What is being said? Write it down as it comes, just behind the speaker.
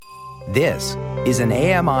This is an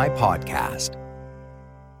AMI podcast.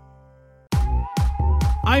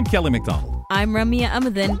 I'm Kelly McDonald. I'm Ramya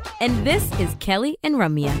Amadin, and this is Kelly and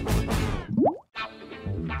Ramya.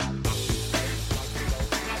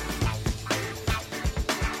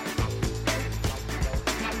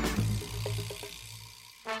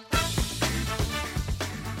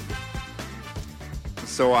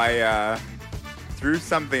 So I threw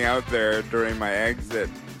something out there during my exit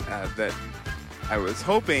that I was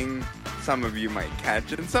hoping some of you might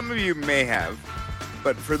catch, and some of you may have.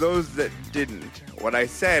 But for those that didn't, what I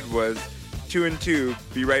said was 2 and 2,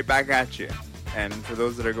 be right back at you. And for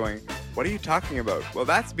those that are going, what are you talking about? Well,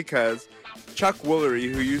 that's because Chuck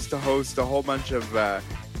Woolery, who used to host a whole bunch of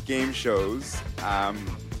game shows,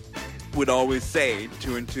 would always say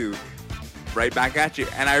 2 and 2, right back at you.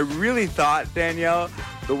 And I really thought, Danielle,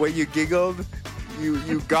 the way you giggled,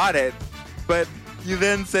 you got it. But you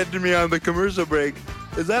then said to me on the commercial break,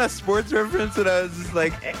 is that a sports reference? And I was just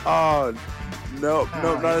like, oh, no,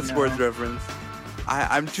 not a sports reference.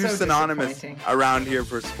 I'm too so synonymous around here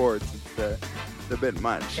for sports. It's a bit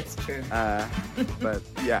much. It's true. But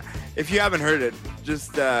yeah, if you haven't heard it,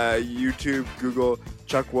 just YouTube, Google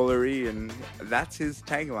Chuck Woolery, and that's his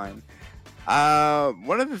tagline.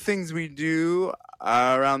 One of the things we do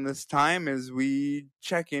around this time is we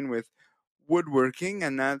check in with woodworking,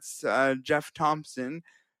 and that's Jeff Thompson.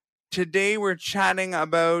 Today we're chatting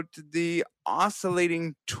about the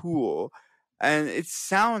oscillating tool, and it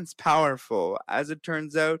sounds powerful. As it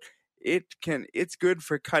turns out, it's good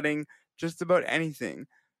for cutting just about anything.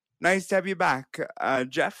 Nice to have you back,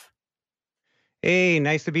 Jeff. Hey,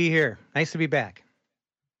 nice to be here. Nice to be back.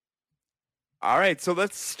 All right, so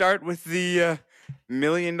let's start with the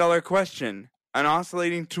million-dollar question. An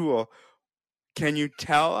oscillating tool. Can you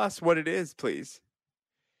tell us what it is, please?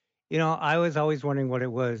 You know, I was always wondering what it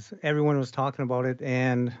was. Everyone was talking about it,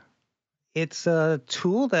 and it's a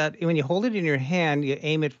tool that when you hold it in your hand, you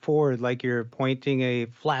aim it forward like you're pointing a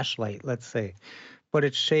flashlight, let's say. But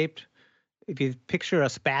it's shaped, if you picture a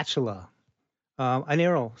spatula, an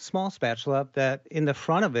arrow, small spatula, that in the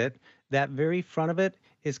front of it, that very front of it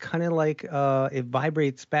is kind of like it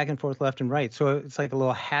vibrates back and forth left and right. So it's like a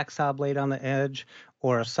little hacksaw blade on the edge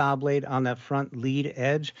or a saw blade on that front lead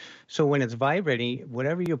edge. So when it's vibrating,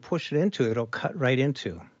 whatever you push it into, it'll cut right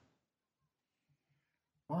into.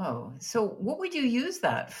 Whoa. So what would you use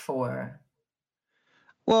that for?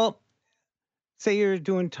 Well, say you're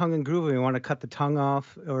doing tongue and groove and you want to cut the tongue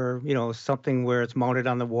off, or, you know, something where it's mounted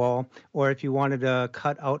on the wall. Or if you wanted to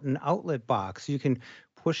cut out an outlet box, you can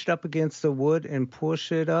push it up against the wood and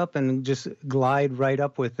push it up and just glide right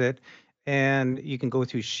up with it. And you can go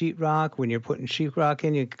through sheetrock. When you're putting sheetrock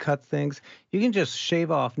in, you can cut things. You can just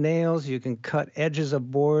shave off nails. You can cut edges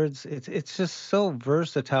of boards. It's just so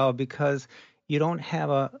versatile because you don't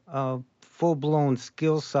have a full-blown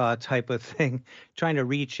skill saw type of thing trying to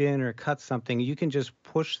reach in or cut something. You can just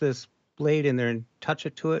push this blade in there and touch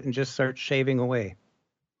it to it and just start shaving away.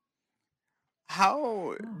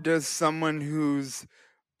 How does someone who's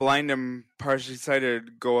blind and partially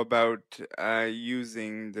sighted go about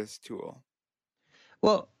using this tool?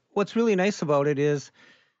 Well, what's really nice about it is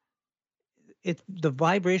the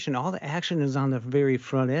vibration, all the action is on the very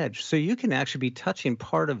front edge. So you can actually be touching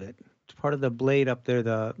part of it, part of the blade up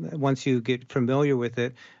there, once you get familiar with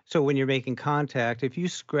it. So when you're making contact, if you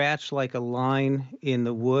scratch like a line in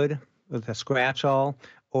the wood with a scratch awl,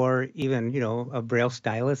 or even, you know, a Braille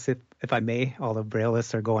stylus, if I may. All the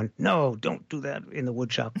Braillists are going, no, don't do that in the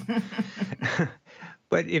wood shop.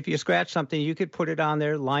 But if you scratch something, you could put it on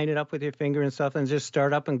there, line it up with your finger and stuff, and just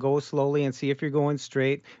start up and go slowly and see if you're going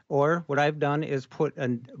straight. Or what I've done is put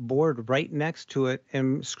a board right next to it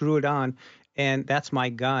and screw it on, and that's my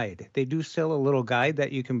guide. They do sell a little guide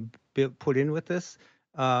that you can put in with this.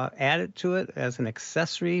 Add it to it as an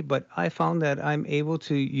accessory, but I found that I'm able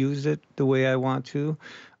to use it the way I want to.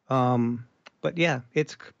 But yeah,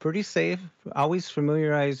 it's pretty safe. Always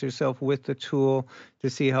familiarize yourself with the tool to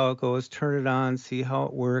see how it goes. Turn it on, see how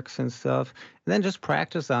it works and stuff. And then just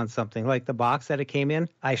practice on something. Like the box that it came in,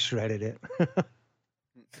 I shredded it.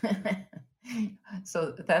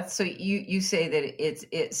 So you say that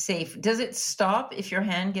it's safe. Does it stop if your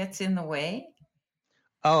hand gets in the way?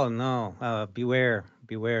 Oh, no. Beware.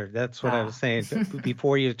 That's what I was saying.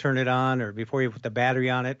 Before you turn it on or before you put the battery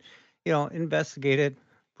on it, you know, investigate it,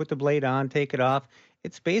 put the blade on, take it off.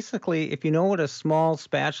 It's basically, if you know what a small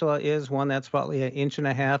spatula is, one that's probably 1.5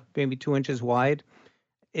 inches, maybe 2 inches wide,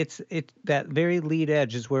 it's that very lead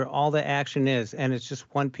edge is where all the action is, and it's just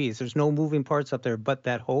one piece. There's no moving parts up there, but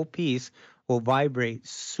that whole piece will vibrate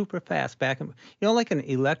super fast back. You know, like an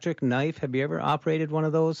electric knife. Have you ever operated one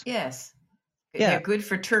of those? Yes. They're good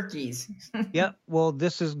for turkeys. Yeah, well,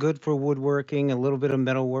 this is good for woodworking, a little bit of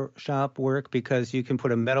metal shop work because you can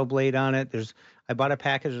put a metal blade on it. I bought a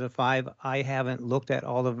package of 5. I haven't looked at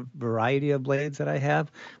all the variety of blades that I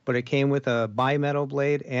have, but it came with a bimetal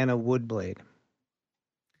blade and a wood blade.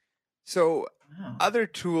 So other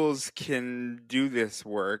tools can do this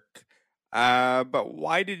work, but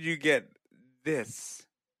why did you get this?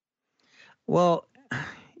 Well,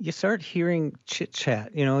 you start hearing chit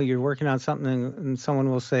chat. You're working on something and someone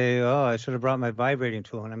will say, "Oh, I should have brought my vibrating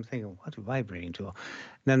tool." And I'm thinking, "What's a vibrating tool?"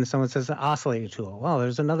 And then someone says, "An oscillating tool." Well,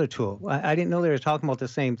 there's another tool. I didn't know they were talking about the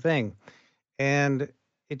same thing. And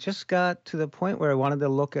it just got to the point where I wanted to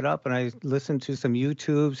look it up, and I listened to some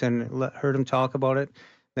YouTubes and heard them talk about it.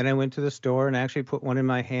 Then I went to the store and actually put one in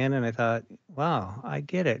my hand, and I thought, wow, I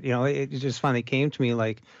get it. It just finally came to me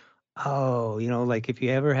like, oh, like if you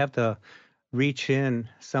ever have to reach in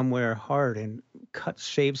somewhere hard and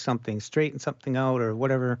shave something, straighten something out or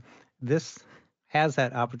whatever, this has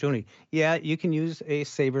that opportunity. Yeah, you can use a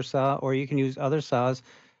saber saw or you can use other saws,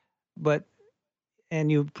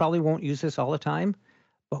 and you probably won't use this all the time.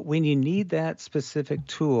 But when you need that specific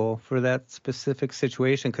tool for that specific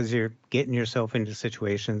situation, because you're getting yourself into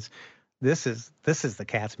situations, this is the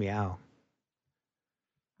cat's meow.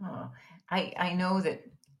 Oh, I know that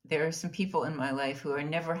there are some people in my life who are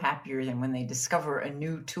never happier than when they discover a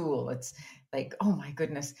new tool. It's like, oh my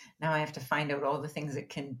goodness, now I have to find out all the things it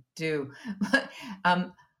can do. But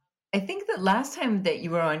I think that last time that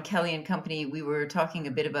you were on Kelly and Company, we were talking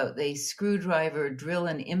a bit about the screwdriver, drill,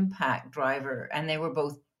 and impact driver, and they were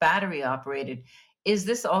both battery operated. Is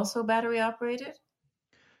this also battery operated?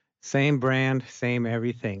 Same brand, same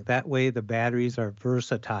everything. That way the batteries are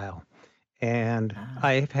versatile. And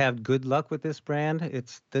I've had good luck with this brand.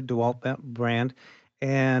 It's the DeWalt brand.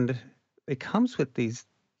 And it comes with these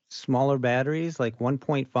smaller batteries, like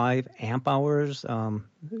 1.5 amp hours,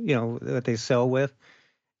 that they sell with.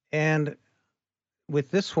 And with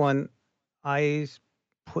this one, I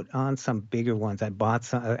put on some bigger ones. I bought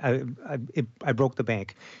some. I broke the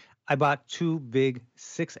bank. I bought 2 big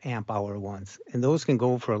 6 amp hour ones, and those can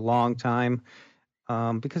go for a long time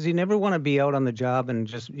because you never want to be out on the job and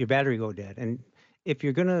just your battery go dead. And if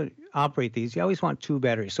you're going to operate these, you always want 2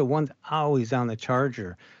 batteries. So one's always on the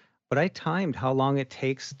charger. But I timed how long it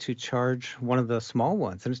takes to charge one of the small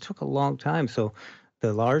ones, and it took a long time. So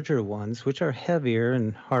the larger ones, which are heavier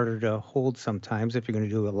and harder to hold sometimes if you're going to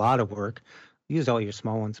do a lot of work, use all your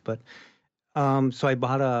small ones. But so I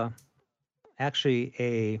bought a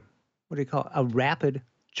rapid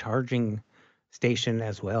charging station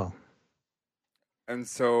as well. And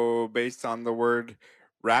so based on the word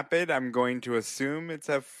rapid, I'm going to assume it's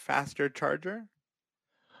a faster charger?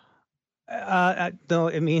 No,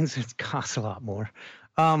 it means it costs a lot more.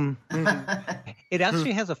 It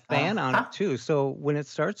actually has a fan on it too. So when it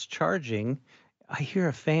starts charging, I hear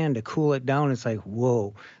a fan to cool it down. It's like,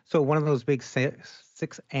 whoa. So one of those big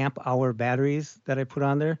 6 amp hour batteries that I put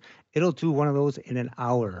on there, it'll do one of those in an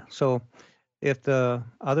hour. So if the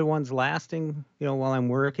other one's lasting, while I'm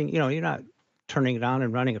working, you're not turning it on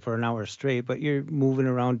and running it for an hour straight, but you're moving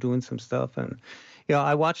around doing some stuff. And,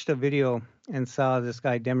 I watched a video and saw this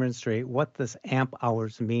guy demonstrate what this amp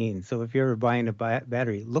hours mean. So if you're ever buying a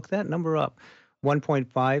battery, look that number up.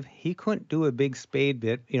 1.5, he couldn't do a big spade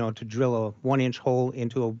bit, to drill a 1-inch hole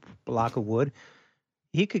into a block of wood.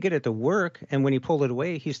 He could get it to work, and when he pulled it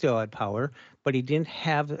away, he still had power, but he didn't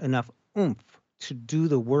have enough oomph to do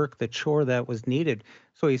the work, the chore that was needed.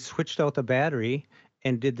 So he switched out the battery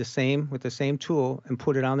and did the same with the same tool and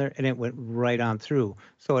put it on there, and it went right on through.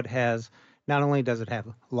 So it has, not only does it have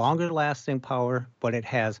longer lasting power, but it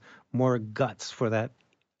has more guts for that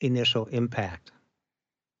initial impact.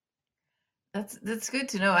 That's good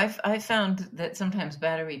to know. I've found that sometimes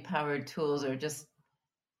battery powered tools are just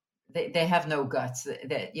they have no guts.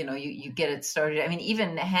 That you get it started. I mean,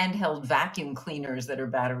 even handheld vacuum cleaners that are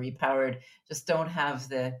battery powered just don't have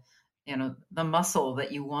the muscle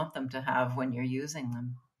that you want them to have when you're using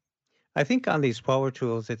them. I think on these power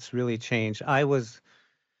tools, it's really changed. I was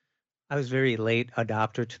very late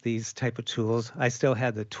adopter to these type of tools. I still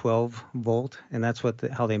had the 12 volt, and that's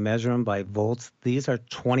how they measure them, by volts. These are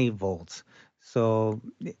 20 volts. So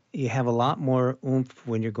you have a lot more oomph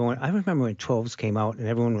when you're going. I remember when 12s came out and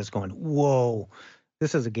everyone was going, whoa,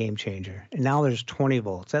 this is a game changer. And now there's 20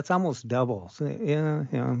 volts. That's almost double. So,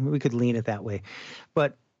 we could lean it that way.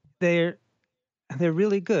 But they're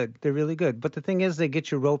really good. They're really good. But the thing is, they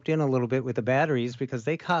get you roped in a little bit with the batteries because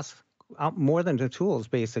they cost out more than the tools,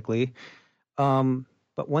 basically.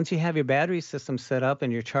 But But once you have your battery system set up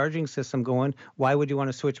and your charging system going, why would you want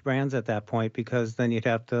to switch brands at that point? Because then you'd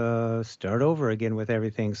have to start over again with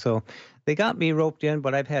everything. So they got me roped in,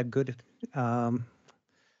 but I've had good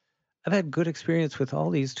experience with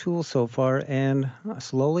all these tools so far, and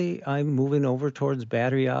slowly I'm moving over towards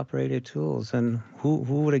battery operated tools. And who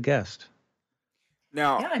would have guessed?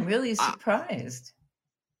 Now, Yeah, I'm really surprised.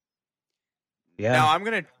 Yeah. now I'm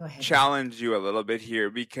going Go to ahead. challenge you a little bit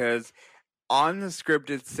here, because on the script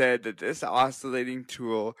it said that this oscillating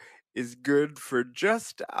tool is good for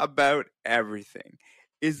just about everything.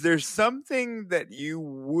 Is there something that you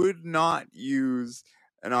would not use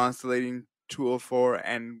an oscillating tool for,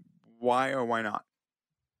 and why or why not?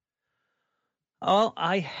 Oh,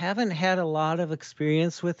 I haven't had a lot of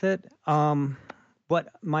experience with it. But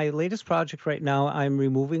my latest project right now, I'm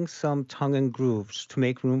removing some tongue and grooves to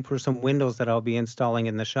make room for some windows that I'll be installing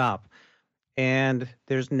in the shop. And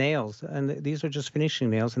there's nails, and these are just finishing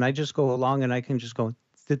nails. And I just go along and I can just go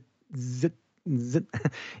zit, zit, zit.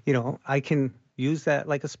 I can use that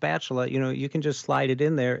like a spatula. You can just slide it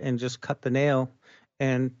in there and just cut the nail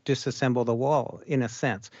and disassemble the wall in a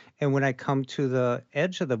sense. And when I come to the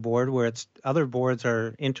edge of the board where other boards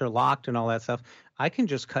are interlocked and all that stuff, I can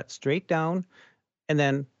just cut straight down, and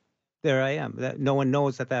then there I am. That no one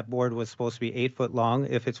knows that board was supposed to be 8 foot long.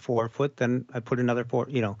 If it's 4 foot, then I put another 4.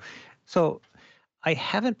 So I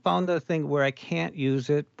haven't found the thing where I can't use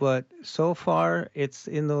it, but so far it's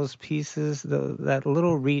in those pieces, that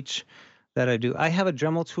little reach that I do. I have a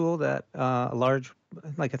Dremel tool that a large,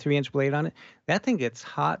 like a 3-inch blade on it. That thing gets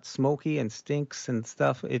hot, smoky, and stinks and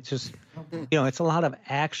stuff. It's just, it's a lot of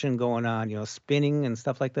action going on, spinning and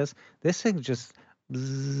stuff like this. This thing just,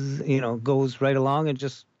 goes right along and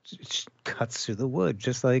just cuts through the wood,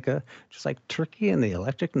 just like turkey and the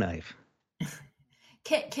electric knife.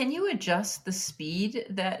 Can you adjust the speed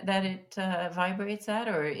that it vibrates at,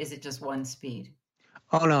 or is it just one speed?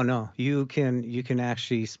 Oh no. You can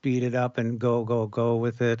actually speed it up and go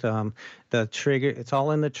with it. The trigger, it's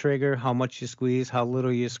all in the trigger, how much you squeeze, how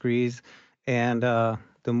little you squeeze. And the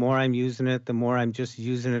more I'm using it, the more I'm just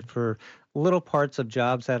using it for little parts of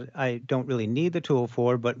jobs that I don't really need the tool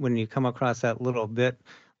for. But when you come across that little bit,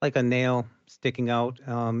 like a nail sticking out,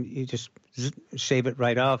 you just shave it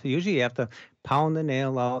right off. Usually you have to pound the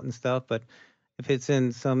nail out and stuff, but if it's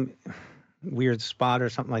in some weird spot or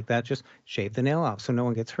something like that, just shave the nail off so no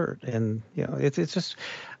one gets hurt. And it's just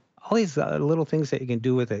all these little things that you can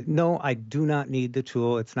do with it. No, I do not need the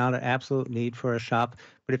tool. It's not an absolute need for a shop.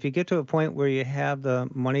 But if you get to a point where you have the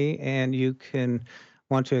money and you can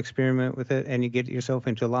want to experiment with it, and you get yourself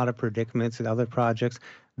into a lot of predicaments and other projects,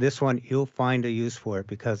 this one you'll find a use for it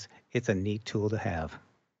because it's a neat tool to have.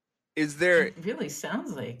 Is there, It really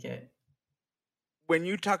sounds like it. when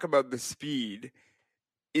you talk about the speed,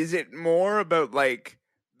 is it more about like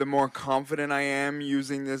the more confident I am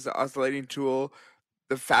using this oscillating tool,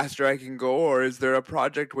 the faster I can go? Or is there a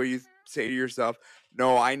project where you say to yourself,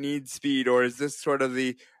 no, I need speed? Or is this sort of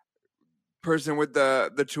the person with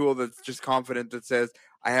the tool that's just confident that says,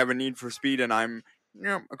 I have a need for speed and I'm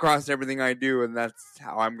across everything I do, and that's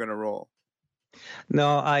how I'm going to roll?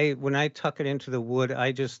 No, when I tuck it into the wood,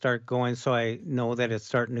 I just start going so I know that it's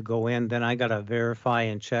starting to go in. Then I got to verify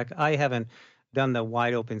and check. I haven't done the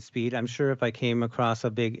wide open speed. I'm sure if I came across a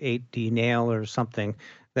big 8D nail or something,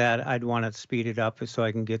 that I'd want to speed it up so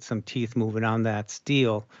I can get some teeth moving on that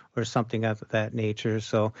steel or something of that nature.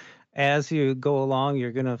 So as you go along,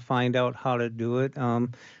 you're going to find out how to do it.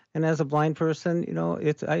 And as a blind person,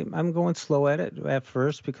 I'm going slow at it at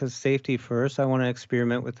first because safety first. I want to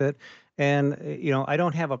experiment with it. And, I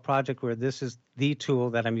don't have a project where this is the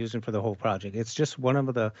tool that I'm using for the whole project. It's just one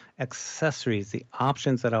of the accessories, the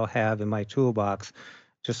options that I'll have in my toolbox,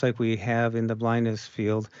 just like we have in the blindness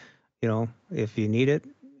field. If you need it,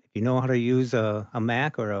 if you know how to use a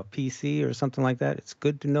Mac or a PC or something like that, it's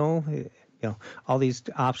good to know, all these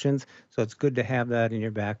options. So it's good to have that in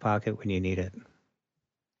your back pocket when you need it.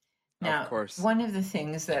 Now, Of course. one of the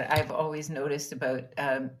things that I've always noticed about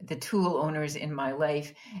the tool owners in my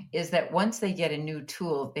life is that once they get a new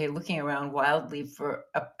tool, they're looking around wildly for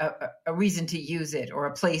a reason to use it or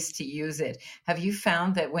a place to use it. Have you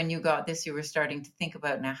found that when you got this, you were starting to think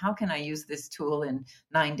about, now, how can I use this tool in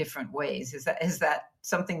 9 different ways? Is that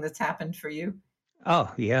something that's happened for you?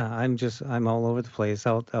 Oh yeah, I'm all over the place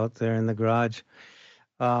out there in the garage.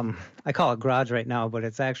 I call it garage right now, but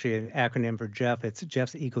it's actually an acronym for Jeff. It's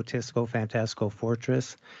Jeff's Egotistical Fantastical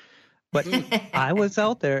Fortress. But I was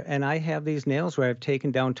out there and I have these nails where I've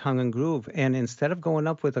taken down tongue and groove. And instead of going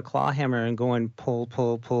up with a claw hammer and going pull,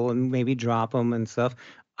 pull, pull, and maybe drop them and stuff,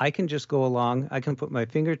 I can just go along. I can put my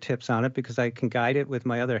fingertips on it because I can guide it with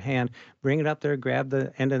my other hand, bring it up there, grab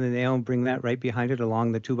the end of the nail and bring that right behind it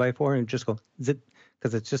along the 2x4 and just go zip,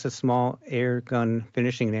 because it's just a small air gun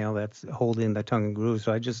finishing nail that's holding the tongue and groove.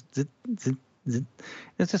 So I just zip, zip, zip.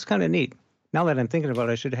 It's just kind of neat. Now that I'm thinking about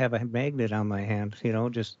it, I should have a magnet on my hand,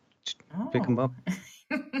 just pick them up.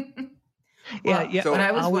 Yeah. So what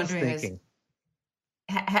I was wondering thinking. is,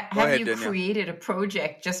 have you created a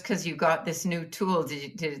project just because you got this new tool?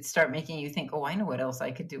 Did it start making you think, oh, I know what else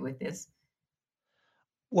I could do with this?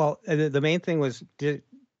 Well, the main thing was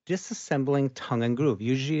disassembling tongue and groove.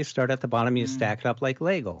 Usually you start at the bottom, you stack it up like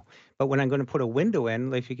Lego. But when I'm going to put a window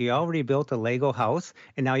in, like if you already built a Lego house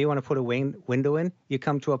and now you want to put a window in, you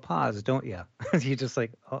come to a pause, don't you? You're just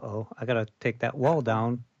like, uh-oh, I got to take that wall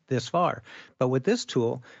down this far. But with this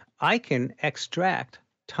tool, I can extract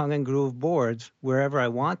tongue and groove boards wherever I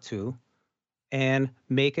want to and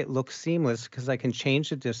make it look seamless because I can change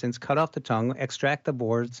the distance, cut off the tongue, extract the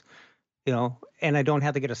boards, and I don't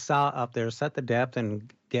have to get a saw up there, set the depth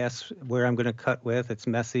and guess where I'm going to cut with. It's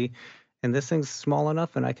messy. And this thing's small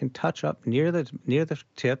enough and I can touch up near the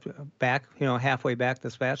tip, back, halfway back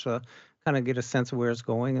the spatula, kind of get a sense of where it's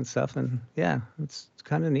going and stuff. And yeah, it's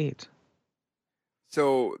kind of neat.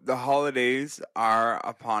 So the holidays are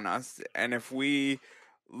upon us, and if we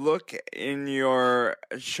look in your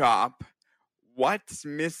shop, what's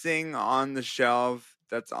missing on the shelf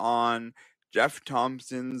that's on Jeff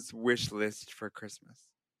Thompson's wish list for Christmas?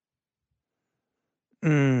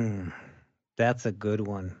 That's a good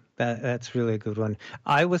one. That's really a good one.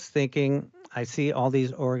 I was thinking, I see all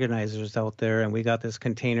these organizers out there, and we got this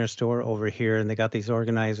Container Store over here, and they got these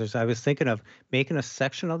organizers. I was thinking of making a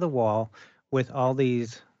section of the wall with all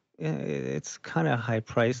these, it's kind of high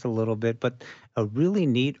priced a little bit, but a really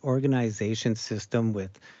neat organization system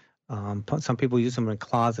with, some people use them in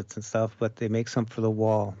closets and stuff, but they make some for the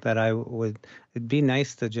wall that it'd be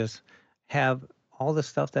nice to just have all the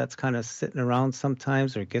stuff that's kind of sitting around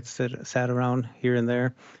sometimes or gets sat around here and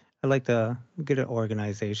there. I'd like to get an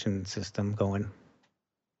organization system going.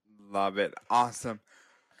 Love it. Awesome.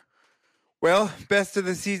 Well, best of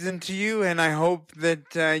the season to you, and I hope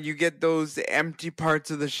that you get those empty parts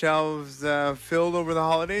of the shelves filled over the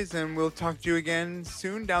holidays, and we'll talk to you again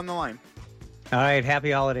soon down the line. All right, happy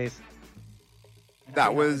holidays.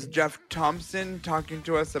 That was Jeff Thompson talking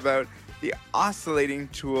to us about the oscillating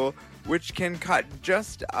tool, which can cut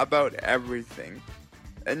just about everything.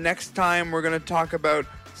 And next time, we're going to talk about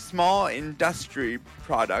small industry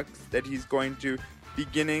products that he's going to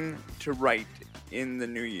beginning to write in the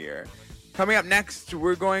new year. Coming up next,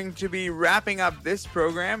 we're going to be wrapping up this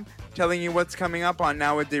program, telling you what's coming up on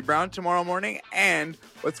Now with Dave Brown tomorrow morning and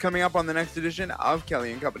what's coming up on the next edition of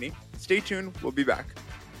Kelly & Company. Stay tuned. We'll be back.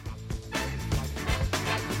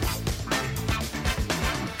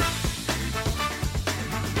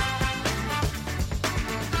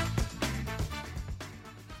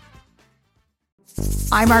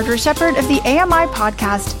 I'm Margaret Shepard of the AMI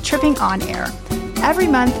podcast, Tripping on Air. Every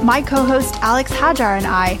month, my co-host Alex Hajar and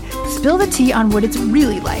I spill the tea on what it's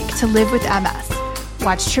really like to live with MS.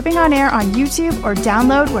 Watch Tripping on Air on YouTube or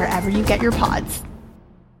download wherever you get your pods.